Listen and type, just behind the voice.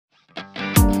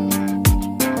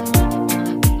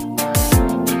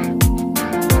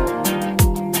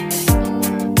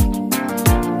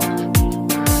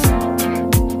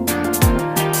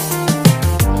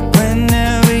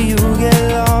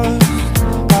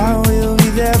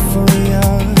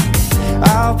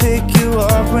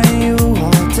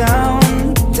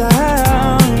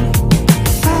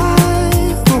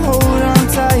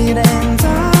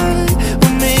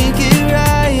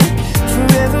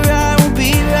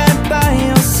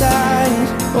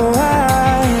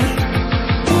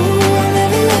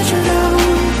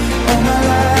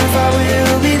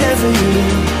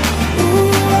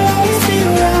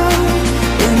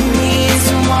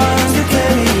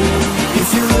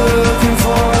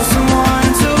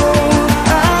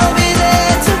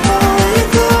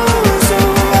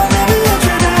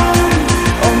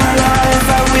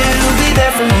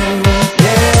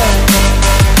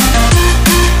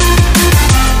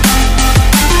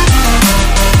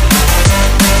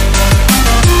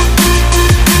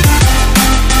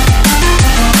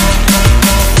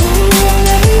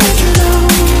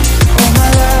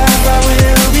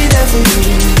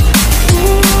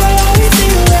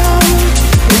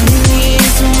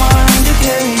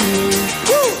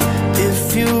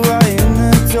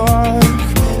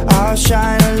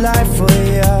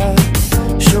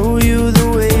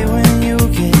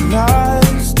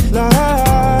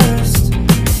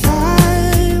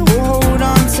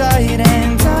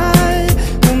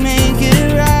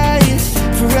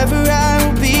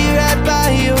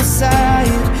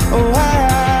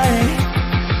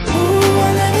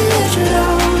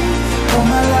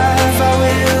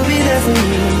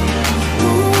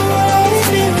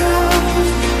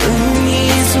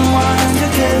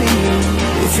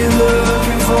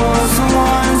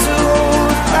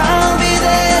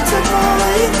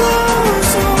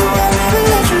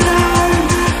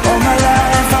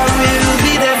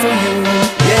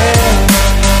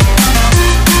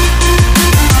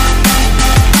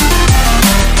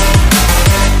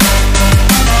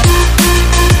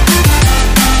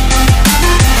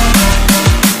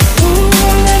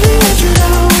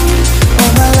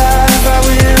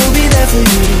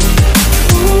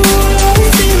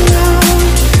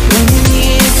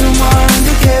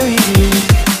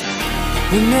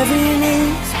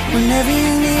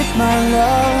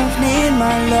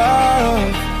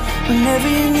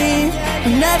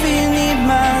whenever you need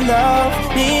my love,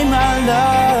 need my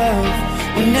love.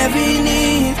 Whenever you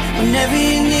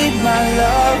need my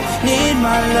love, need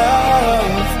my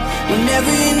love.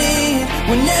 Whenever you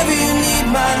need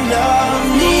my love,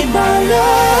 need my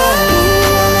love.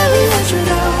 I'll never let you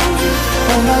down.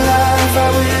 All my life I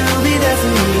will be there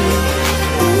for you.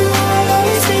 I'll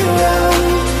always be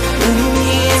around when you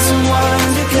need someone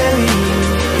to carry you.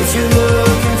 If you're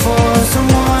looking for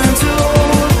someone to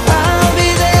hold, I'll be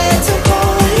there to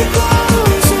call you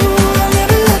close. I'll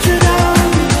never let you down.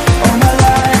 All my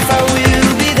life I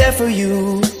will be there for you.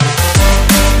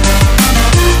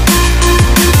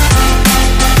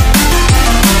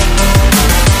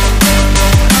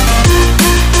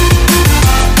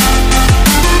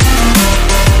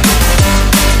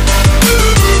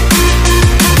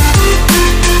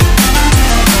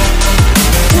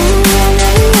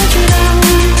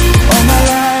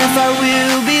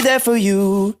 For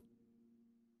you.